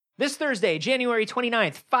This Thursday, January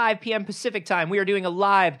 29th, 5 p.m. Pacific time, we are doing a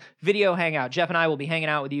live video hangout. Jeff and I will be hanging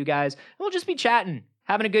out with you guys, and we'll just be chatting,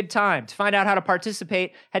 having a good time. To find out how to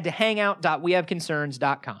participate, head to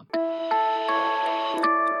hangout.wehaveconcerns.com.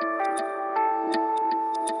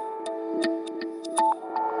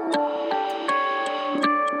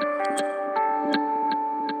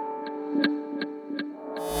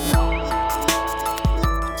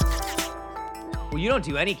 Well, you don't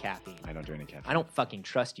do any caffeine. I don't do any caffeine. I don't fucking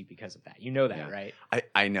trust you because of that. You know that, right?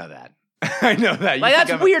 I know that. I know that. Like,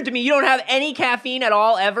 that's weird to me. You don't have any caffeine at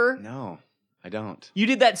all, ever? No, I don't. You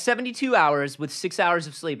did that 72 hours with 6 hours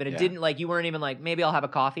of sleep, and it Yeah. didn't, like, you weren't even like, maybe I'll have a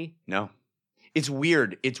coffee? No. It's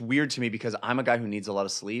weird. It's weird to me because I'm a guy who needs a lot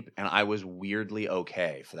of sleep, and I was weirdly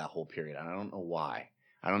okay for that whole period. And I don't know why.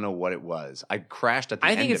 I don't know what it was. I crashed at the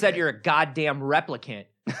end I think it's of that it. you're a goddamn replicant,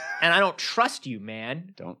 and I don't trust you,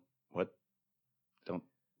 man.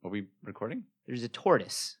 Are we recording? There's a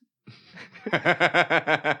tortoise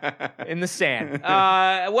in the sand.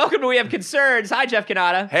 Welcome to We Have Concerns. Hi, Jeff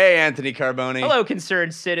Cannata. Hey, Anthony Carboni. Hello,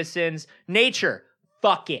 concerned citizens. Nature,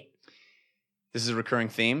 fuck it. This is a recurring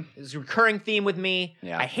theme. This is a recurring theme with me.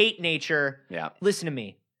 Yeah. I hate nature. Yeah. Listen to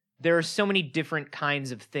me. There are so many different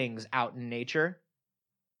kinds of things out in nature.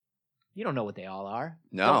 You don't know what they all are.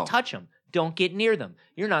 No. Don't touch them. Don't get near them.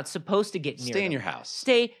 You're not supposed to get near them. Stay in your house.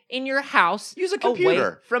 Stay in your house. Use a away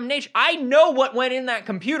computer. from nature. I know what went in that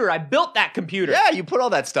computer. I built that computer. Yeah, you put all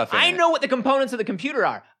that stuff in I it. know what the components of the computer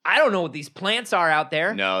are. I don't know what these plants are out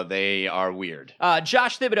there. No, they are weird.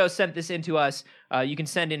 Josh Thibodeau sent this in to us. You can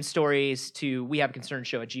send in stories to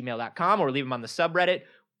wehaveconcernshow@gmail.com or leave them on the subreddit,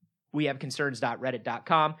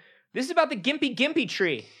 wehaveconcerns.reddit.com. This is about the Gympie Gympie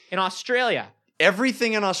tree in Australia.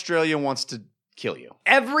 Everything in Australia wants to kill you.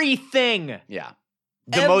 Everything. Yeah.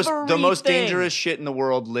 The most Everything. dangerous shit in the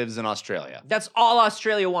world lives in Australia. That's all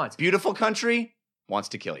Australia wants. Beautiful country wants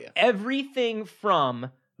to kill you. Everything from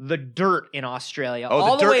the dirt in Australia. Oh,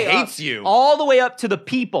 all the dirt way hates up, you. All the way up to the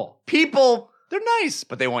people. People, they're nice,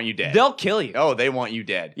 but they want you dead. They'll kill you. Oh, they want you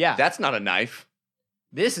dead. Yeah. That's not a knife.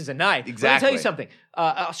 This is a knife. Exactly. Let me tell you something.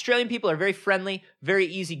 Australian people are very friendly, very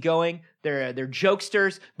easygoing. They're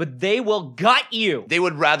jokesters, but they will gut you. They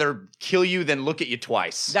would rather kill you than look at you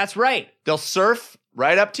twice. That's right. They'll surf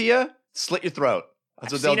right up to you, slit your throat.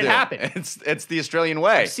 That's I've what they'll seen do. it happen. It's the Australian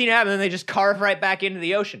way. I've seen it happen, and they just carve right back into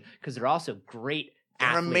the ocean because they're also great They're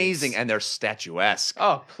athletes. amazing and they're statuesque.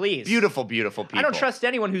 Oh, please. Beautiful, beautiful people. I don't trust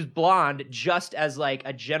anyone who's blonde just as like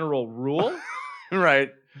a general rule.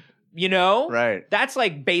 Right. You know? Right. That's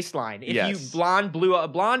like baseline. If Yes. you blonde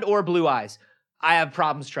or blue eyes, I have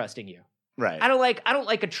problems trusting you. Right. I don't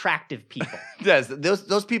like attractive people. Yes,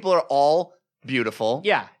 those people are all beautiful.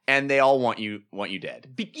 Yeah. And they all want you dead.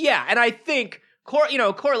 Yeah, and I think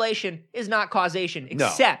correlation is not causation, No.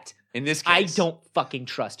 except In this I case. don't fucking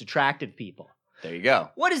trust attractive people. There you go.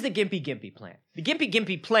 What is the Gympie Gympie plant? The Gympie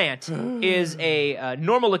Gympie plant is a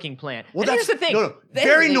normal-looking plant. Well, And here's the thing. no, Here's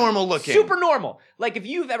very the thing. normal looking. Super normal. Like if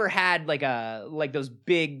you've ever had like those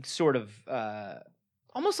big sort of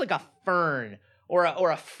almost like a fern or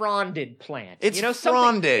a fronded plant. It's you know,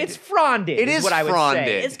 something- fronded. It's fronded. It is what I would fronded.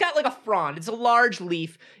 say. It's got like a frond. It's a large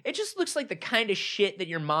leaf. It just looks like the kind of shit that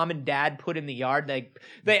your mom and dad put in the yard. Your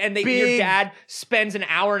Big- dad spends an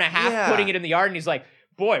hour and a half Yeah. putting it in the yard, and he's like,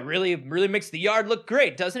 "Boy, really makes the yard look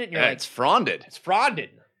great, doesn't it?" And you're like, It's fronded. "It's fronded.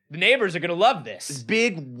 The neighbors are gonna love this."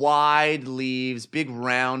 Big, wide leaves, big,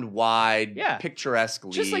 round, wide, Yeah. picturesque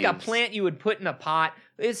leaves. Just like a plant you would put in a pot.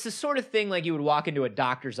 It's the sort of thing like you would walk into a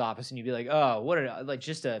doctor's office and you'd be like, "Oh,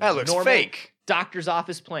 just a That looks normal fake. doctor's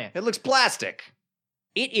office plant." It looks plastic.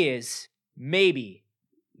 It is maybe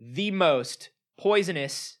the most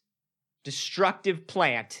poisonous, destructive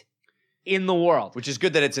plant in the world. Which is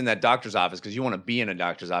good that it's in that doctor's office because you want to be in a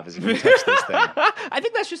doctor's office if you touch this thing. I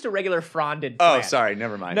think that's just a regular fronded Oh, plant. sorry.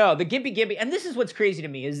 Never mind. No, the Gympie Gympie, and this is what's crazy to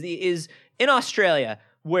me is in Australia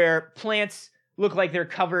where plants look like they're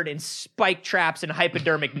covered in spike traps and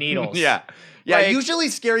hypodermic needles. Yeah. Yeah, Like- usually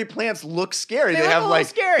scary plants look scary. They look have a little like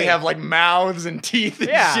scary. they have like mouths and teeth and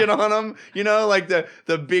Yeah. shit on them. You know, like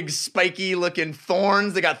the big spiky looking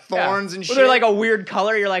thorns. They got thorns and Well, shit. they're like a weird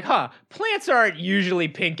color. You're like, huh? Plants aren't usually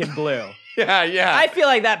pink and blue. yeah. I feel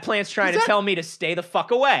like that plant's trying Is that- to tell me to stay the fuck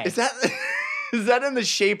away. Is that is that in the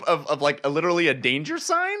shape of like literally a danger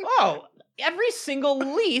sign? Oh, every single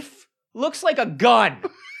leaf looks like a gun.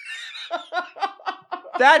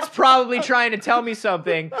 That's probably trying to tell me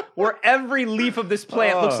something where every leaf of this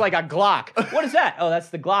plant looks like a Glock. What is that? Oh, that's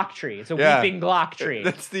the Glock tree. It's a Yeah. weeping Glock tree.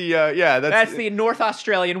 That's the That's the North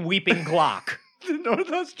Australian weeping Glock. the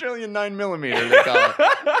North Australian 9mm they call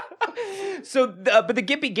it. So, but the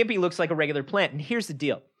Gympie Gympie looks like a regular plant. And here's the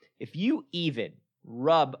deal. If you even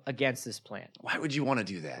rub against this plant. Why would you want to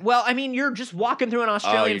do that? Well, I mean, you're just walking through an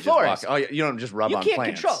Australian forest. You don't just rub You on can't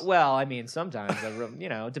plants. control. Well, I mean, sometimes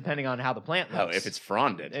depending on how the plant looks. Oh, if it's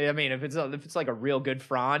fronded. I mean, if it's like a real good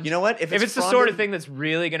frond. You know what? If it's the sort of thing that's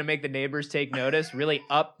really going to make the neighbors take notice, really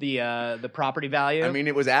up the property value. I mean,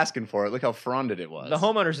 it was asking for it. Look how fronded it was. The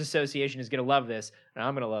homeowners association is going to love this, and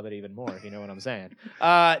I'm going to love it even more if you know what I'm saying.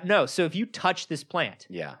 No, so if you touch this plant,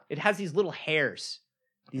 Yeah. it has these little hairs,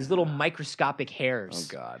 these little microscopic Oh hairs.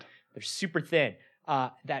 God. They're super thin.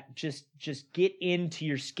 That just get into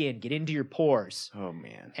your skin, get into your pores, Oh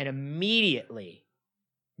man. and immediately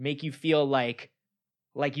make you feel like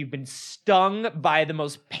you've been stung by the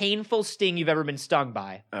most painful sting you've ever been stung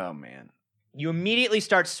by. Oh man. You immediately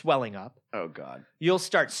start swelling up. Oh God. You'll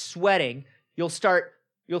start sweating. You'll start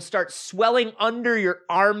swelling under your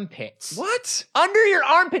armpits. What? Under your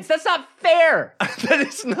armpits. That's not fair. That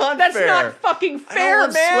is not That's fair. not fucking fair, I don't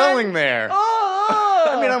want man. swelling there. Oh,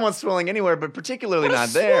 I mean, I want swelling anywhere, but particularly what a not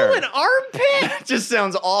there. swollen armpit. It just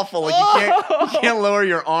sounds awful. Like you can't lower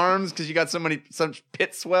your arms because you got such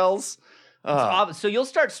pit swells. So you'll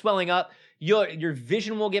start swelling up. Your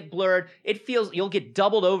vision will get blurred. You'll get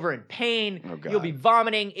doubled over in pain. Oh, God. You'll be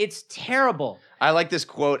vomiting. It's terrible. I like this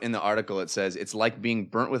quote in the article. It says, "It's like being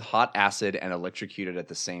burnt with hot acid and electrocuted at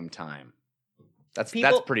the same time." That's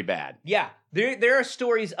pretty bad. Yeah, there are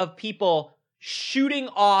stories of people shooting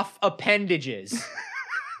off appendages.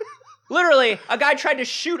 Literally, a guy tried to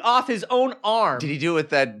shoot off his own arm. Did he do it with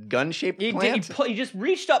that gun-shaped plant? He just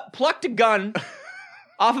reached up, plucked a gun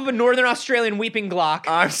off of a Northern Australian weeping Glock,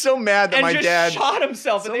 I'm so mad that and my just dad. shot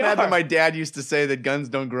himself in So the mad arm. that my dad used to say that guns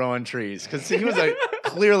don't grow on trees because he was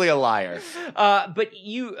clearly a liar. But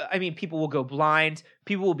people will go blind.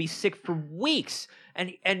 People will be sick for weeks,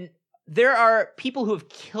 and there are people who have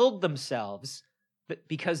killed themselves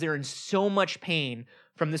because they're in so much pain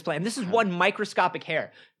from this plant. And this is one microscopic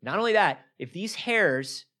hair. Not only that, if these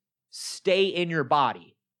hairs stay in your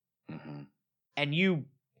body and you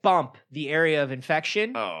bump the area of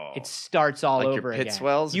infection, it starts all Like over your pit again.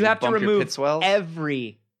 swells? You If you have to bump your remove pit swells?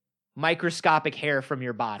 every microscopic hair from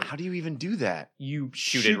your body. How do you even do that? You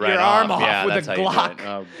Shoot shoot it right your arm off. off Yeah, with that's a how you do Glock. it.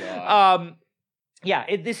 Oh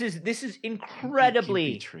God. This is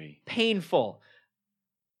incredibly Gimpy tree. painful.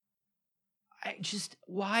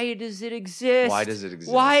 Why does it exist? Why does it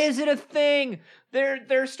exist? Why is it a thing? There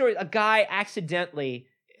are stories. A guy accidentally,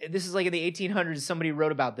 this is like in the 1800s, somebody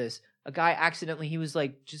wrote about this. A guy accidentally, he was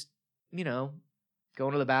like just,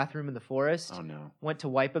 going to the bathroom in the forest. Oh no. Went to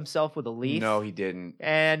wipe himself with a leaf. No, he didn't.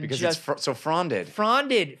 And Because just it's so fronded.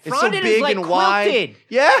 fronded. It's so Fronded big is like and quilted. wide.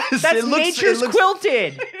 Yes, That's it looks, nature's it looks,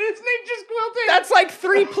 quilted. It's nature's quilting. That's like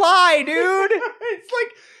 3-ply, dude. It's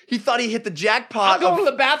like he thought he hit the I'm jackpot. going to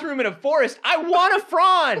the bathroom in a forest. I want a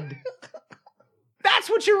frond. That's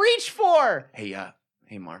what you reach for. Hey,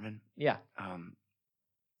 Marvin. Yeah.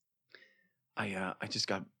 I just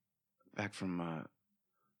got back from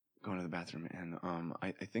going to the bathroom, and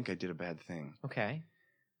I think I did a bad thing. Okay.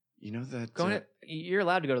 You know that You're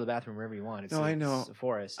allowed to go to the bathroom wherever you want. I know. It's a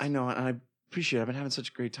forest. I know, and I appreciate it. I've been having such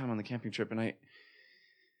a great time on the camping trip, and I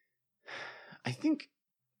think,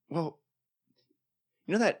 well,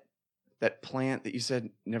 you know that plant that you said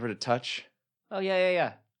never to touch? Oh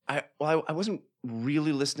yeah. I wasn't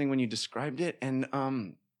really listening when you described it, and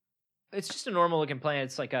It's just a normal looking plant.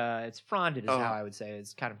 It's like it's fronded is Oh. how I would say.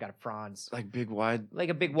 It's kind of got a fronds. like big wide, Like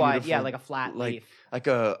a big wide, beautiful, like a flat like leaf. like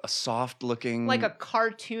a soft looking, Like a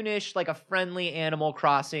cartoonish, like a friendly Animal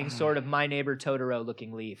Crossing sort of My Neighbor Totoro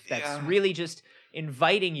looking leaf. That's Yeah. really just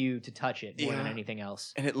inviting you to touch it more than Yeah. anything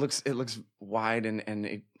else. and it looks wide, and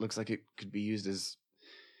it looks like it could be used as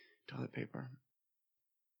toilet paper.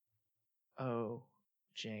 Oh,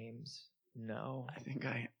 James, no. I think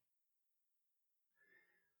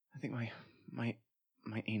my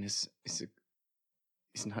anus is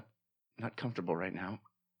not comfortable right now.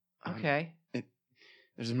 Okay.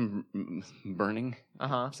 There's a burning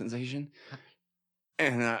Uh-huh. sensation,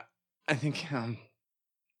 and I think I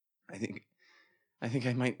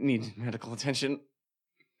might need medical attention.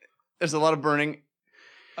 There's a lot of burning.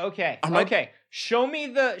 Okay. Am I- Okay. Show me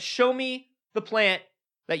the plant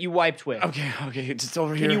that you wiped with. Okay, it's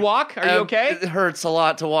over here. Can you walk? Are you okay? It hurts a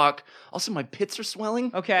lot to walk. Also, my pits are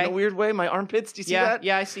swelling. Okay. In a weird way, my armpits. Do you see Yeah, that?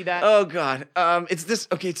 yeah, I see that. Oh God. It's this.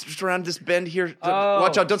 Okay, it's just around this bend here. Oh.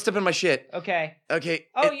 Watch out! Don't step in my shit. Okay. Okay.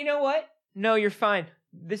 Oh, you know what? No, you're fine.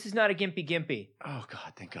 This is not a gimpy. Oh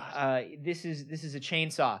God! Thank God. This is a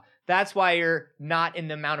chainsaw. That's why you're not in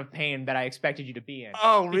the amount of pain that I expected you to be in.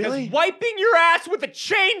 Oh really? Because wiping your ass with a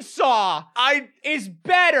chainsaw is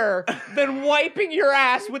better than wiping your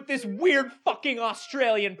ass with this weird fucking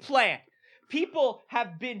Australian plant. People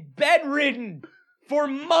have been bedridden for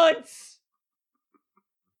months.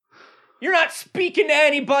 You're not speaking to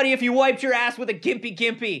anybody if you wiped your ass with a gimpy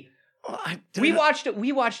gimpy. We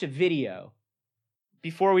watched a video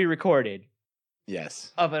before we recorded.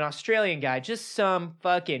 Yes. Of an Australian guy, just some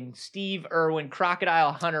fucking Steve Irwin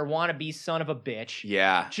crocodile hunter wannabe son of a bitch.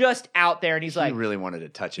 Yeah. Just out there, and he's like, he really wanted to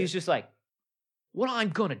touch it. He's just like, what I'm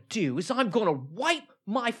gonna do is I'm gonna wipe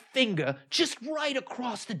my finger just right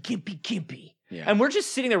across the gimpy gimpy. Yeah. And we're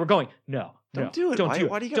just sitting there, we're going, no, Don't do it. Don't Why- do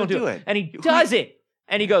it. why do you Don't gotta do do it. it? And he does it.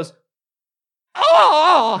 And he goes,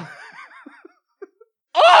 oh!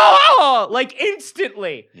 Oh! Like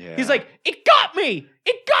instantly. Yeah. He's like, it got me!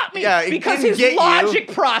 It got me! Yeah, it because didn't his get you. logic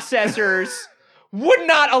processors would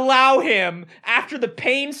not allow him, after the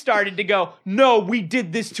pain started, to go, no, we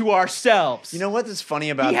did this to ourselves. You know what's funny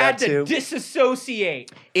about he had that to too?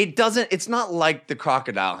 disassociate. It's not like the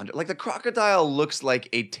crocodile hunter. Like the crocodile looks like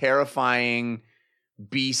a terrifying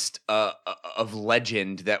beast of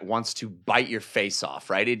legend that wants to bite your face off,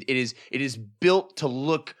 right? It is built to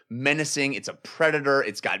look menacing. It's a predator.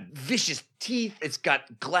 It's got vicious teeth. It's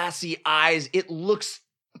got glassy eyes. It looks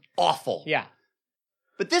awful. Yeah.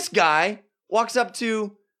 But this guy walks up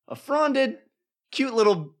to a fronded, cute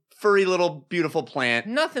little, furry little, beautiful plant.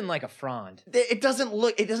 Nothing like a frond. It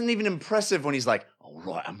doesn't even impressive when he's like, all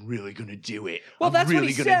right, I'm really gonna do it. Well, I'm that's really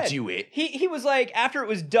what he gonna said. do it. He was like, after it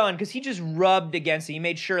was done, because he just rubbed against it. He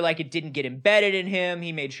made sure like it didn't get embedded in him.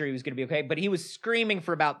 He made sure he was going to be okay. But he was screaming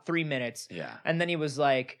for about 3 minutes. Yeah. And then he was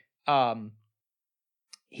like,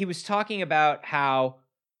 he was talking about how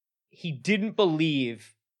he didn't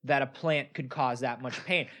believe that a plant could cause that much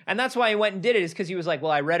pain. And that's why he went and did it, is because he was like,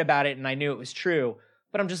 well, I read about it and I knew it was true.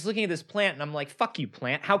 But I'm just looking at this plant and I'm like, fuck you,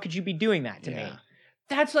 plant. How could you be doing that to me?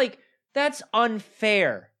 That's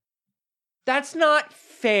unfair. That's not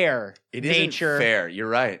fair. It nature. isn't fair. You're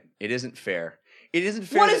right. It isn't fair. It isn't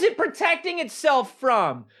fair. What is it protecting itself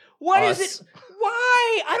from? What is Us. it?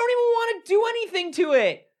 Why? I don't even want to do anything to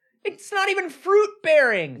it. It's not even fruit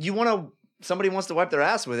bearing. Somebody wants to wipe their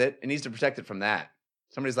ass with it. It needs to protect it from that.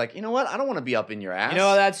 Somebody's like, you know what? I don't want to be up in your ass. You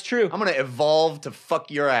know, that's true. I'm gonna evolve to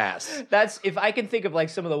fuck your ass. That's, if I can think of like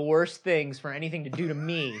some of the worst things for anything to do to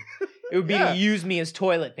me, it would be Yeah. to use me as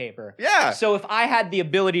toilet paper. Yeah. So if I had the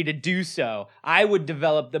ability to do so, I would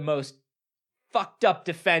develop the most fucked up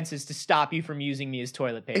defenses to stop you from using me as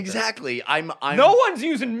toilet paper. Exactly. I'm No one's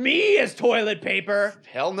using me as toilet paper.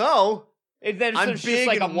 Hell no. Then I'm it's big just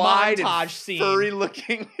like a and wide montage and scene. furry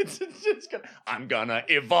looking. It's just gonna, I'm gonna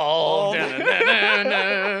evolve.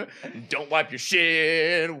 Da-na-na-na-na. Don't wipe your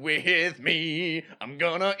shit with me. I'm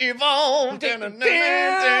gonna evolve.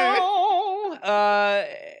 Da-na-na-na-na.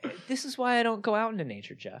 This is why I don't go out into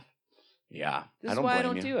nature, Jeff. Yeah, This is why I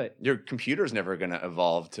don't blame you. do it. Your computer's never gonna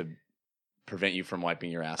evolve to prevent you from wiping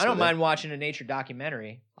your ass. I don't with it. mind watching a nature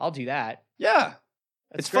documentary. I'll do that. Yeah,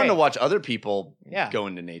 That's it's fun to great. watch other people Yeah. go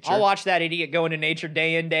into nature. I'll watch that idiot go into nature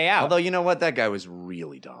day in, day out. Although you know what, that guy was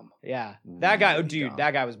really dumb. Yeah. That guy, Really dude, dumb.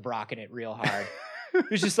 that guy was brocking it real hard. He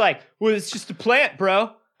was just like, well, it's just a plant, bro. I'm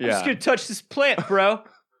just Yeah. going to touch this plant, bro.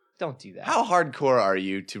 Don't do that. How hardcore are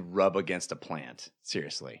you to rub against a plant?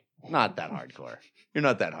 Seriously, not that hardcore. You're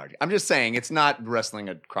not that hard. I'm just saying, it's not wrestling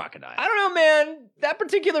a crocodile. I don't know, man. That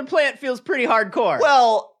particular plant feels pretty hardcore.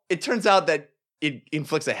 Well, it turns out that it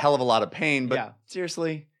inflicts a hell of a lot of pain. But Yeah.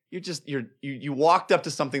 seriously, you walked up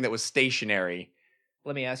to something that was stationary.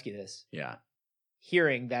 Let me ask you this. Yeah.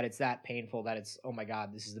 Hearing that it's that painful, that it's, oh my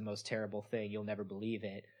God, this is the most terrible thing. You'll never believe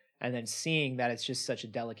it. And then seeing that it's just such a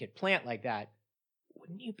delicate plant like that,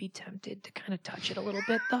 wouldn't you be tempted to kind of touch it a little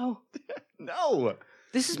bit, though? No.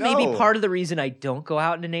 This is maybe No. part of the reason I don't go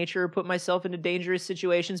out into nature or put myself into dangerous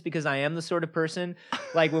situations, because I am the sort of person,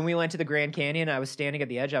 like when we went to the Grand Canyon, I was standing at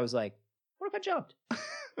the edge, I was like, what if I jumped?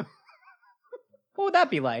 What would that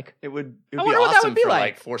be like? It would I be wonder what that awesome would be for like.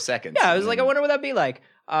 like 4 seconds. Yeah, I was like, I And wonder what that'd be like.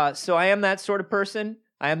 So I am that sort of person.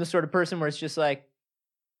 I am the sort of person where it's just like,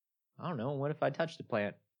 I don't know, what if I touched the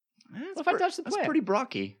plant? that's What if I touch the That's plant? pretty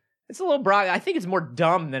brocky. It's a little broad. I think it's more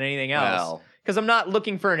dumb than anything else. Well, Because I'm not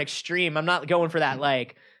looking for an extreme. I'm not going for that,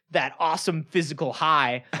 like, that awesome physical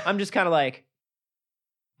high. I'm just kind of like,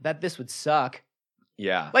 that this would suck.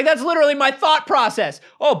 yeah. Like, that's literally my thought process.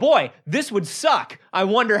 Oh boy, this would suck. I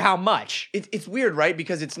wonder how much. It's weird, right?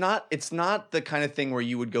 Because it's not the kind of thing where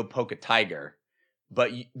you would go poke a tiger,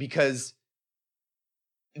 but because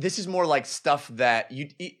this is more like stuff that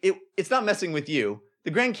it's not messing with you. The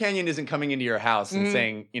Grand Canyon isn't coming into your house and Mhm.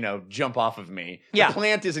 saying, jump off of me. Yeah. The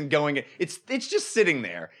plant isn't going. It's just sitting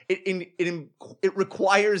there. It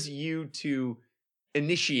requires you to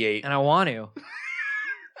initiate. And I want to.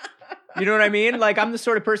 You know what I mean? Like, I'm the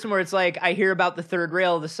sort of person where it's like, I hear about the third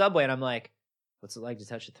rail of the subway and I'm like, what's it like to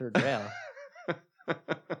touch the third rail?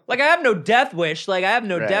 Like, I have no death wish. Like, I have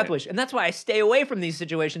no Right. death wish. And that's why I stay away from these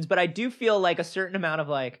situations. But I do feel like a certain amount of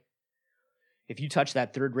like, if you touch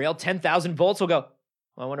that third rail, 10,000 volts will go,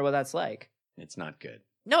 well, I wonder what that's like. It's not good.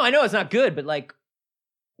 No, I know it's not good, but like,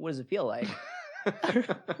 what does it feel like?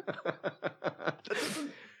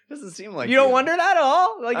 Doesn't seem like You don't wonder that at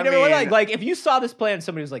all? Like, you I never wonder, mean- like, if you saw this plant and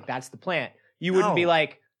somebody was like, that's the plant, you wouldn't be No.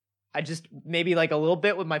 like, I just, maybe like a little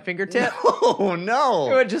bit with my fingertip? No, It no.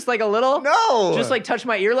 would just like a little? No. Just like touch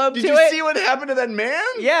my earlobe Did to you it? see what happened to that man?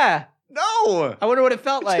 Yeah. No. I wonder what it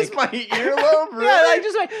felt like. Just my earlobe? Really? Yeah, like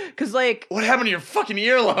just like, cause like, What happened to your fucking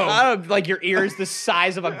earlobe? I don't know, like your ear is the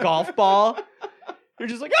size of a golf ball. You're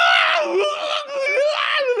just like,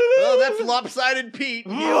 Oh, that's lopsided Pete.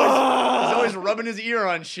 He's always rubbing his ear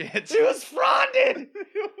on shit. He was fronded. I don't even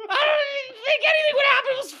think anything would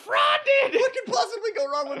happen. It was fronded. What could possibly go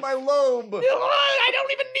wrong with my lobe? I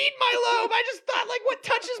don't even need my lobe. I just thought, like, what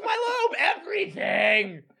touches my lobe?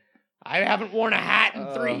 Everything. I haven't worn a hat in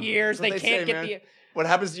 3 years. that's They what they can't say, get man. the. What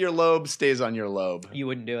happens to your lobe stays on your lobe. You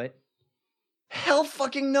wouldn't do it. Hell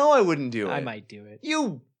fucking no, I wouldn't do it. I might do it.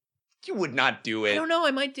 You would not do it. I don't know.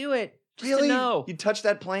 I might do it. Just Really? to know. You touch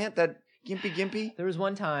that plant, that gimpy? There was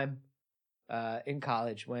one time in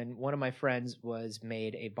college when one of my friends was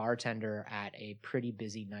made a bartender at a pretty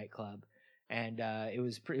busy nightclub, and it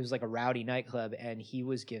was like a rowdy nightclub, and he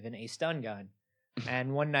was given a stun gun.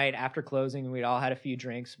 And one night after closing, we'd all had a few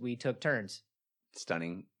drinks. We took turns.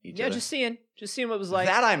 Stunning each Yeah, other. just seeing what it was like.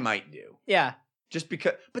 that I might do. Yeah, Just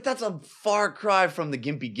because, but that's a far cry from the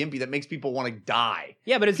gimpy that makes people want to die.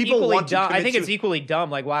 yeah, but it's People equally want to dumb. I commit think it's sui- equally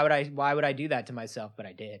dumb. Like, why would I do that to myself? But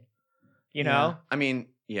I did. You know. I mean,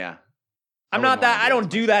 yeah. I'm not that. I don't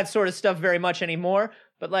do that sort of stuff very much anymore.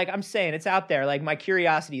 But like I'm saying, it's out there. Like my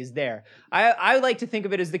curiosity is there. I like to think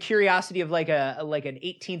of it as the curiosity of like an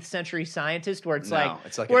 18th century scientist, where it's like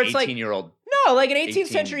it's like where an it's like 18-year-old. no, like an 18th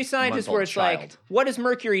century scientist, where 18-month-old it's like, child. what does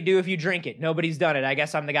mercury do if you drink it? Nobody's done it. I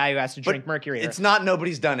guess I'm the guy who has to drink mercury. It's not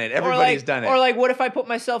nobody's done it. Or Everybody's like, done it. Or like, what if I put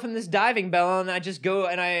myself in this diving bell and I just go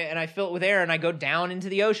and I fill it with air and I go down into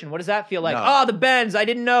the ocean? What does that feel like? No. Oh, the bends. I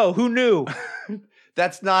didn't know. Who knew?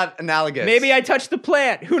 That's not analogous. Maybe I touched the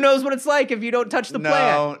plant. Who knows what it's like if you don't touch the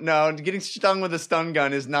plant? No. Getting stung with a stun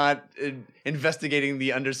gun is not investigating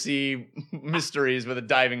the undersea mysteries with a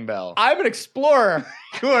diving bell. I'm an explorer.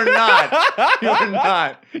 You are not. You are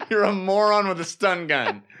not. You're a moron with a stun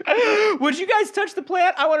gun. Would you guys touch the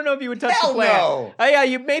plant? I want to know if you would touch Hell the plant. no.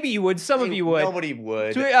 Yeah, maybe you would. Some of you would. Nobody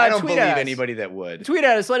would. Tweet- I don't tweet believe at us. anybody that would. Tweet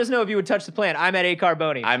at us. Let us know if you would touch the plant. I'm at A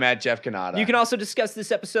Carboni. I'm at Jeff Canada. You can also discuss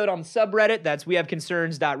this episode on the subreddit. That's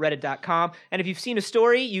wehaveconcerns.reddit.com. And if you've seen a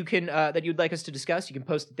story you can that you'd like us to discuss, you can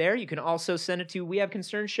post it there. You can also send it to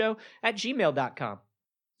wehaveconcernshow@gmail.com.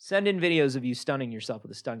 Send in videos of you stunning yourself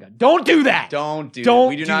with a stun gun. Don't do that. Don't do Don't that.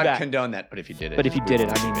 We do do not that. condone that. But if you did it. But if you did it,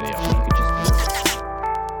 I mean, you could just